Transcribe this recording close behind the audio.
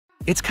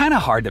It's kind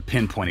of hard to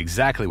pinpoint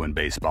exactly when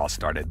baseball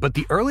started, but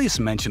the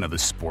earliest mention of the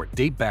sport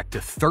date back to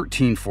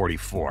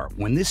 1344,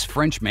 when this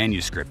French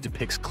manuscript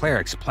depicts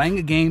clerics playing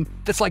a game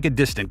that's like a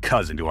distant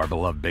cousin to our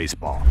beloved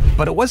baseball.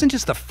 But it wasn't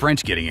just the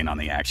French getting in on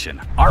the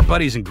action. Our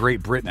buddies in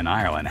Great Britain and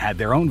Ireland had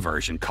their own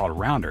version called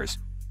rounders,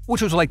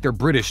 which was like their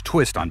British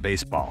twist on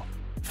baseball.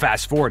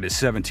 Fast forward to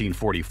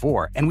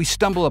 1744, and we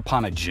stumble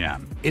upon a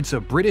gem. It's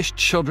a British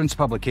children's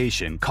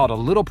publication called A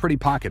Little Pretty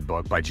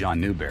Pocketbook by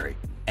John Newbery,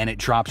 and it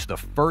drops the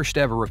first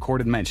ever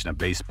recorded mention of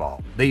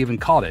baseball. They even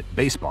called it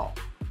baseball.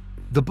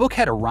 The book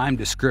had a rhyme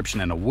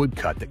description and a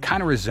woodcut that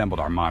kind of resembled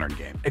our modern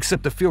game,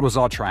 except the field was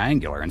all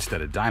triangular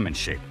instead of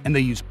diamond-shaped, and they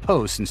used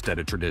posts instead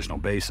of traditional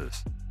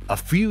bases. A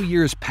few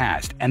years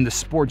passed, and the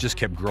sport just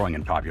kept growing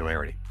in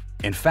popularity.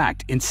 In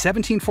fact, in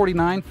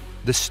 1749,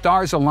 the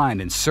stars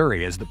aligned in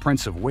Surrey as the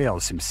Prince of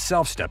Wales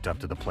himself stepped up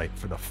to the plate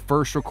for the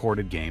first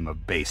recorded game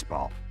of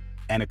baseball.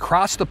 And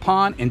across the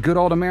pond in good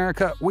old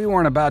America, we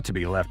weren't about to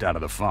be left out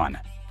of the fun.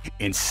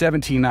 In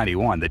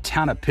 1791, the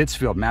town of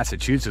Pittsfield,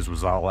 Massachusetts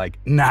was all like,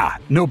 "Nah,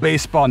 no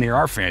baseball near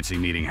our fancy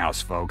meeting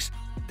house, folks."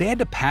 They had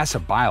to pass a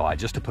bylaw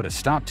just to put a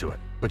stop to it.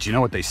 But you know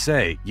what they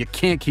say, you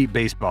can't keep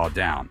baseball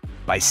down.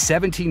 By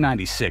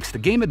 1796, the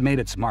game had made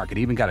its mark and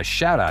even got a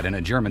shout-out in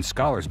a German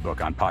scholar's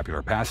book on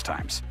popular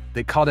pastimes.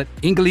 They called it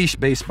English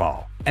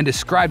baseball and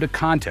described a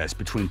contest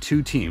between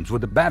two teams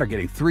with the batter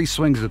getting 3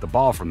 swings at the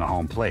ball from the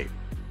home plate.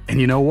 And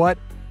you know what?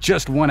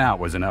 Just 1 out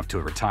was enough to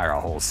retire a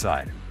whole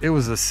side. It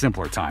was a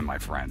simpler time, my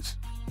friends.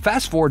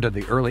 Fast forward to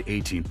the early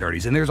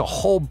 1830s, and there's a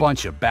whole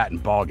bunch of bat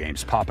and ball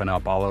games popping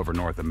up all over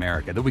North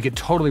America that we could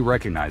totally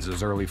recognize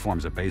as early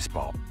forms of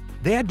baseball.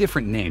 They had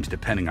different names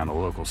depending on the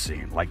local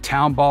scene, like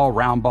town ball,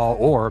 round ball,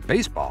 or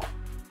baseball.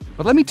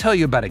 But let me tell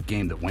you about a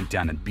game that went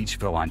down in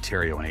Beachville,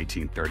 Ontario in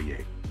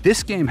 1838.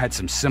 This game had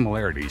some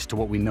similarities to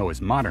what we know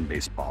as modern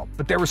baseball,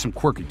 but there were some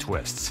quirky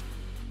twists.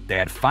 They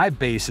had 5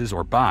 bases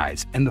or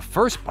byes, and the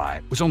first bye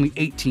was only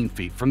 18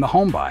 feet from the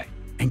home bye.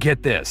 And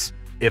get this,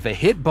 if a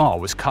hit ball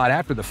was caught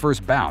after the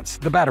first bounce,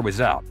 the batter was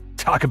out.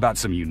 Talk about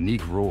some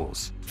unique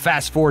rules.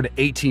 Fast forward to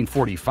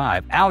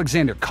 1845,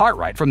 Alexander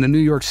Cartwright from the New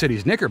York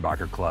City's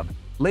Knickerbocker Club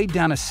laid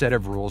down a set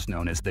of rules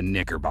known as the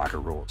Knickerbocker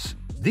Rules.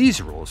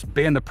 These rules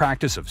banned the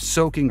practice of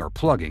soaking or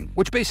plugging,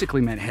 which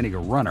basically meant hitting a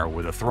runner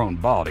with a thrown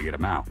ball to get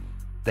him out.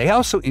 They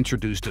also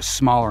introduced a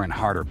smaller and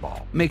harder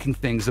ball, making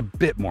things a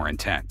bit more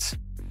intense.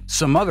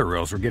 Some other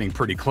rules were getting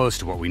pretty close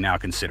to what we now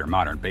consider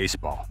modern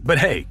baseball. But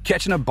hey,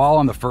 catching a ball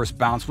on the first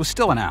bounce was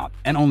still an out,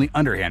 and only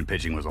underhand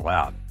pitching was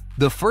allowed.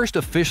 The first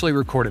officially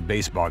recorded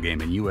baseball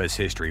game in U.S.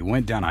 history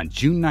went down on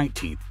June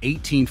 19,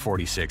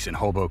 1846 in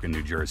Hoboken,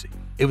 New Jersey.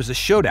 It was a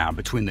showdown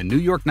between the New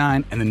York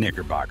Nine and the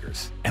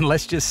Knickerbockers. And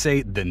let's just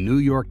say the New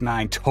York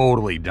Nine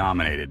totally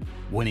dominated,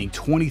 winning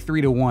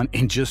 23-1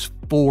 in just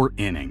 4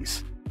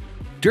 innings.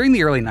 During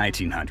the early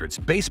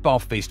 1900s, baseball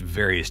faced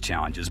various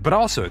challenges, but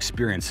also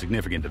experienced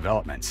significant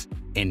developments.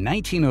 In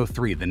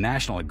 1903, the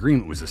National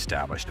Agreement was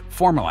established,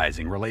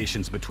 formalizing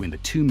relations between the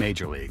 2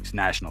 major leagues,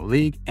 National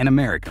League and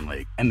American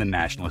League, and the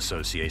National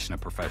Association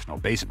of Professional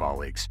Baseball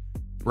Leagues,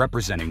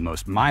 representing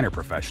most minor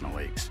professional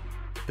leagues.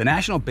 The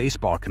National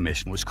Baseball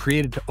Commission was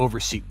created to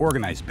oversee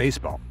organized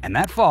baseball, and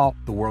that fall,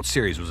 the World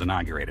Series was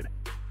inaugurated.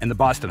 And the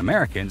Boston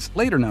Americans,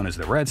 later known as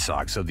the Red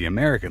Sox of the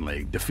American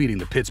League, defeating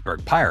the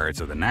Pittsburgh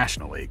Pirates of the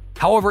National League.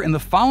 However, in the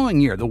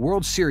following year, the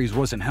World Series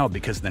wasn't held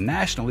because the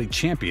National League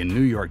champion New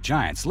York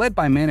Giants, led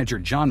by manager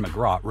John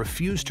McGraw,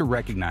 refused to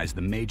recognize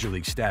the Major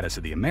League status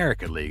of the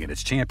American League and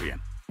its champion.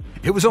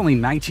 It was only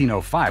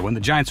 1905, when the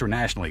Giants were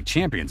National League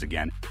champions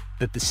again,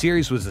 that the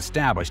series was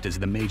established as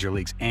the Major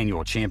League's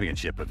annual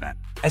championship event.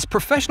 As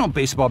professional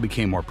baseball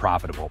became more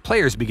profitable,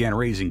 players began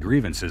raising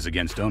grievances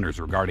against owners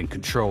regarding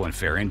control and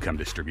fair income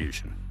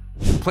distribution.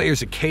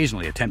 Players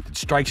occasionally attempted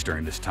strikes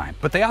during this time,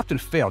 but they often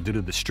failed due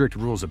to the strict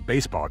rules of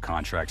baseball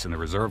contracts and the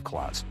reserve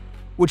clause,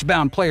 which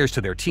bound players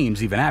to their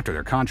teams even after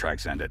their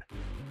contracts ended.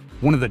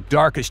 One of the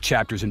darkest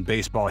chapters in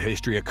baseball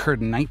history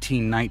occurred in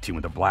 1919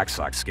 with the Black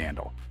Sox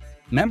scandal.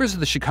 Members of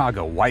the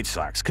Chicago White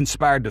Sox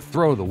conspired to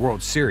throw the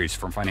World Series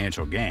for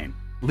financial gain,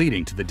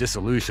 leading to the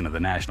dissolution of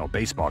the National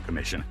Baseball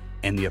Commission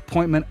and the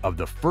appointment of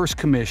the first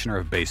commissioner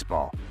of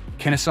baseball,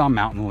 Kennesaw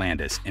Mountain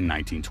Landis, in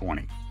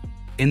 1920.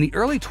 In the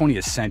early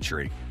 20th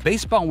century,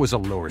 baseball was a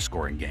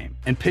lower-scoring game,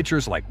 and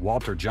pitchers like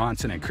Walter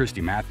Johnson and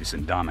Christy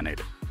Mathewson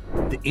dominated.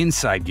 The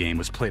inside game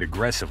was played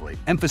aggressively,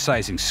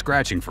 emphasizing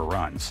scratching for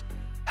runs.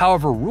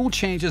 However, rule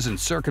changes and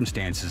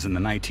circumstances in the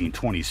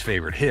 1920s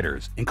favored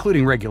hitters,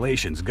 including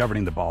regulations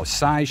governing the ball's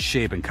size,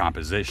 shape, and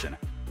composition,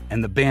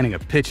 and the banning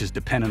of pitches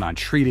dependent on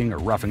treating or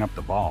roughing up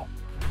the ball.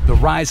 The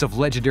rise of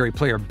legendary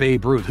player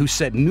Babe Ruth, who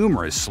set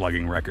numerous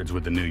slugging records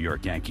with the New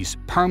York Yankees,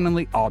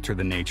 permanently altered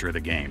the nature of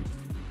the game.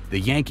 The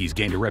Yankees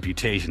gained a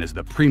reputation as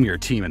the premier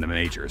team in the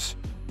majors.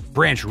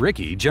 Branch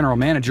Rickey, general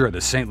manager of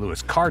the St.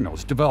 Louis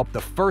Cardinals, developed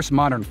the first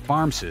modern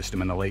farm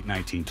system in the late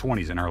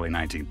 1920s and early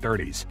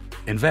 1930s,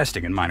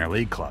 investing in minor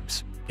league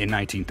clubs. In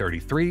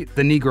 1933,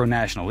 the Negro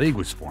National League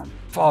was formed,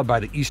 followed by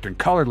the Eastern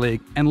Colored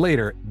League and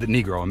later the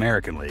Negro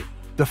American League.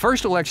 The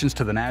first elections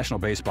to the National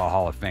Baseball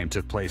Hall of Fame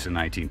took place in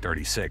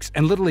 1936,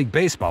 and Little League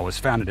Baseball was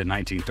founded in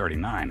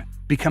 1939,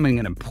 becoming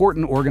an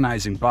important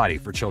organizing body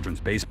for children's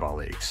baseball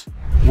leagues.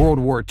 World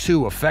War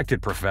II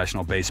affected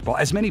professional baseball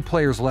as many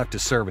players left to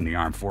serve in the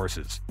armed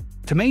forces.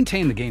 To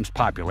maintain the game's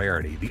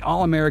popularity, the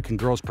All-American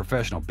Girls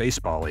Professional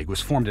Baseball League was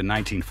formed in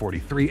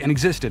 1943 and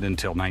existed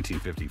until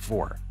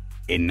 1954.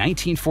 In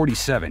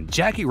 1947,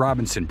 Jackie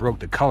Robinson broke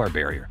the color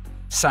barrier,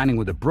 signing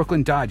with the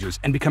Brooklyn Dodgers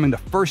and becoming the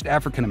first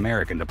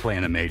African-American to play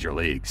in the major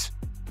leagues.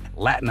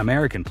 Latin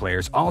American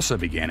players also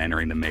began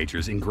entering the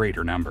majors in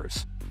greater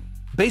numbers.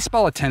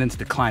 Baseball attendance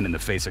declined in the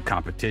face of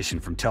competition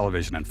from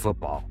television and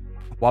football.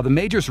 While the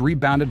majors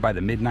rebounded by the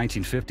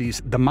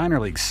mid-1950s, the minor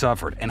leagues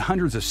suffered and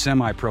hundreds of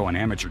semi-pro and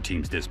amateur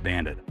teams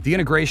disbanded. The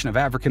integration of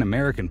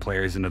African-American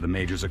players into the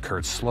majors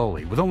occurred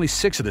slowly, with only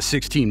 6 of the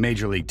 16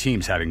 major league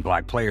teams having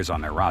black players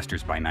on their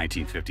rosters by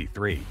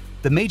 1953.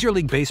 The Major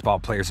League Baseball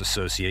Players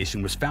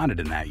Association was founded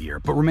in that year,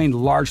 but remained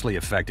largely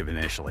effective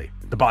initially.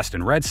 The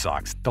Boston Red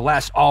Sox, the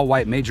last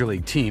all-white major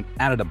league team,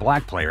 added a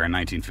black player in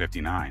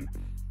 1959.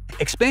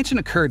 Expansion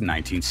occurred in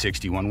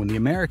 1961 when the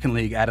American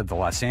League added the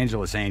Los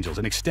Angeles Angels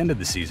and extended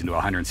the season to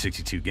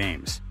 162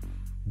 games.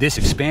 This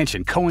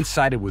expansion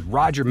coincided with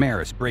Roger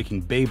Maris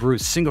breaking Babe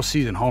Ruth's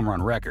single-season home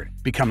run record,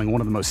 becoming one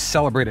of the most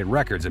celebrated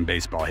records in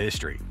baseball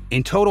history.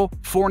 In total,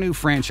 4 new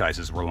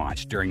franchises were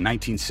launched during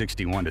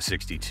 1961 to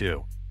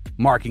 62,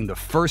 marking the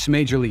first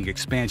major league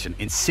expansion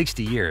in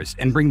 60 years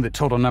and bringing the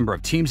total number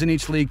of teams in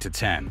each league to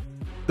 10.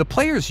 The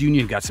Players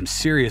Union got some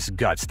serious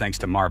guts thanks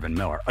to Marvin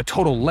Miller, a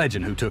total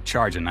legend who took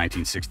charge in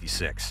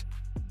 1966.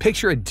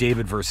 Picture a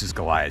David versus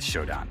Goliath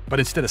showdown, but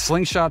instead of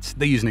slingshots,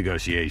 they used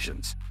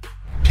negotiations.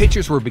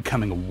 Pitchers were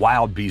becoming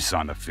wild beasts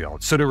on the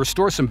field, so to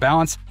restore some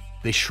balance,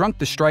 they shrunk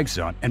the strike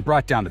zone and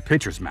brought down the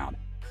pitcher's mound.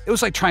 It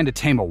was like trying to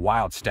tame a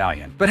wild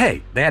stallion, but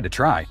hey, they had to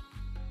try.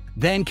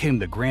 Then came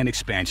the grand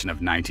expansion of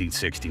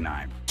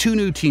 1969. 2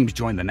 new teams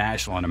joined the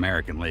National and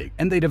American League,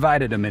 and they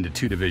divided them into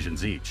 2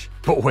 divisions each.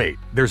 But wait,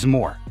 there's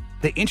more.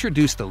 They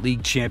introduced the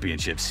League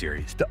Championship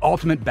Series, the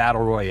ultimate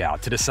battle royale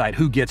to decide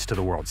who gets to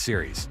the World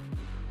Series.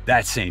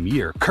 That same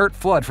year, Curt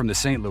Flood from the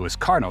St. Louis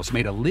Cardinals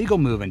made a legal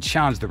move and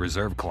challenged the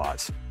reserve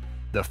clause.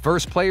 The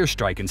first players'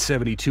 strike in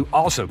 '72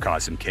 also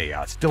caused some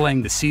chaos,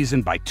 delaying the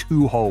season by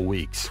 2 whole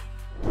weeks.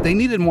 They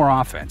needed more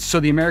offense, so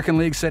the American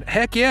League said,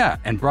 heck yeah,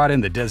 and brought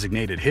in the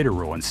designated hitter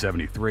rule in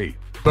 '73.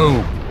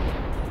 Boom!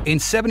 In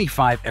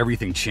 '75,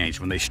 everything changed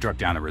when they struck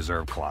down the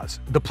reserve clause.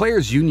 The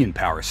players' union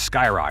power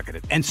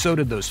skyrocketed, and so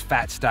did those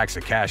fat stacks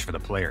of cash for the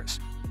players.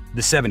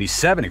 The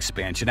 '77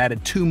 expansion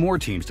added 2 more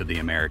teams to the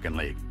American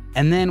League,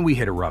 and then we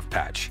hit a rough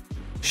patch.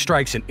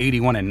 Strikes in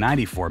 '81 and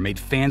 '94 made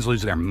fans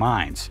lose their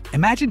minds.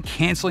 Imagine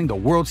canceling the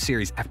World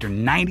Series after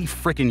 90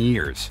 frickin'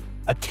 years.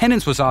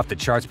 Attendance was off the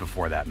charts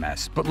before that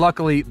mess, but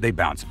luckily they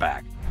bounced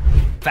back.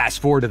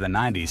 Fast forward to the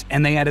 '90s,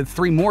 and they added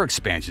 3 more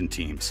expansion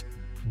teams.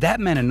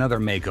 That meant another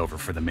makeover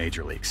for the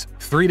major leagues.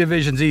 3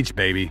 divisions each,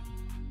 baby.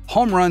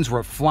 Home runs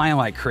were flying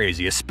like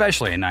crazy,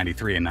 especially in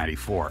 '93 and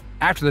 '94.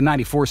 After the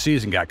 '94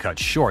 season got cut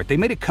short, they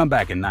made a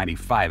comeback in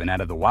 '95 and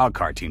added the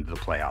wildcard team to the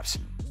playoffs.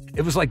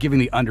 It was like giving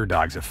the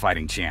underdogs a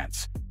fighting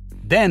chance.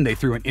 Then they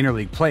threw an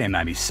interleague play in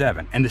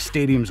 '97, and the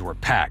stadiums were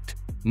packed.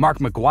 Mark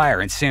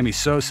McGwire and Sammy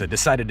Sosa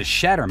decided to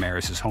shatter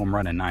Maris's home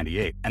run in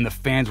 '98, and the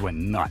fans went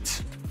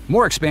nuts.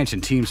 More expansion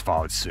teams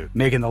followed suit,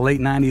 making the late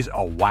 '90s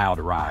a wild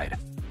ride.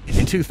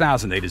 In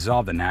 2000, they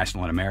dissolved the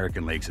National and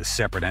American Leagues as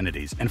separate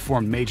entities and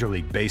formed Major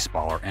League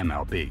Baseball, or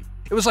MLB.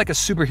 It was like a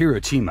superhero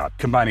team-up,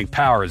 combining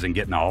powers and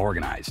getting all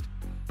organized.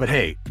 But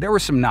hey, there were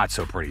some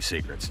not-so-pretty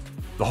secrets.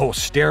 The whole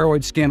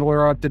steroid scandal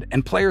erupted,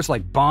 and players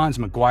like Bonds,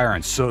 McGwire,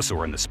 and Sosa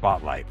were in the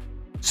spotlight.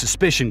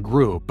 Suspicion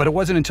grew, but it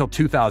wasn't until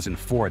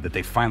 2004 that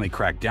they finally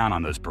cracked down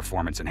on those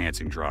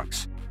performance-enhancing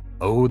drugs.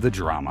 Oh, the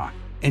drama.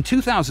 In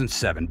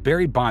 2007,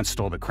 Barry Bonds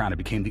stole the crown and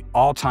became the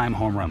all-time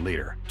home run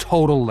leader.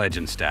 Total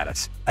legend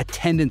status.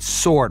 Attendance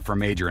soared for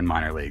major and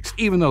minor leagues,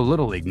 even though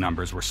Little League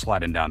numbers were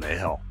sliding down the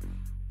hill.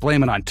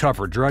 Blame it on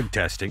tougher drug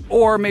testing,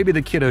 or maybe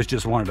the kiddos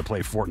just wanted to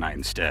play Fortnite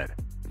instead.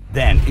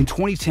 Then, in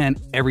 2010,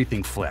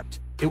 everything flipped.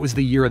 It was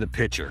the year of the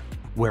pitcher,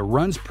 where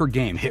runs per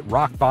game hit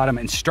rock bottom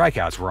and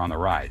strikeouts were on the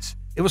rise.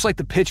 It was like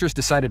the pitchers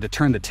decided to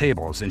turn the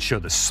tables and show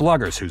the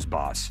sluggers who's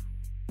boss.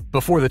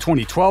 Before the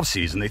 2012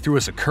 season, they threw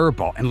us a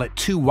curveball and let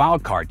 2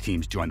 wildcard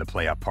teams join the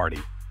playoff party.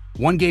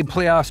 1-game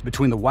playoffs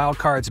between the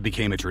wildcards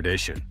became a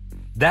tradition.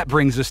 That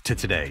brings us to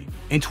today.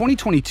 In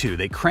 2022,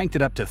 they cranked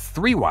it up to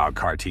 3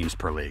 wildcard teams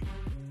per league.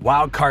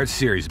 Wildcard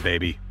series,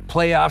 baby.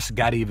 Playoffs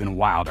got even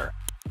wilder.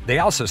 They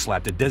also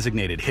slapped a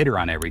designated hitter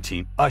on every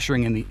team,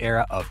 ushering in the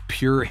era of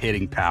pure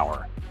hitting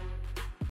power.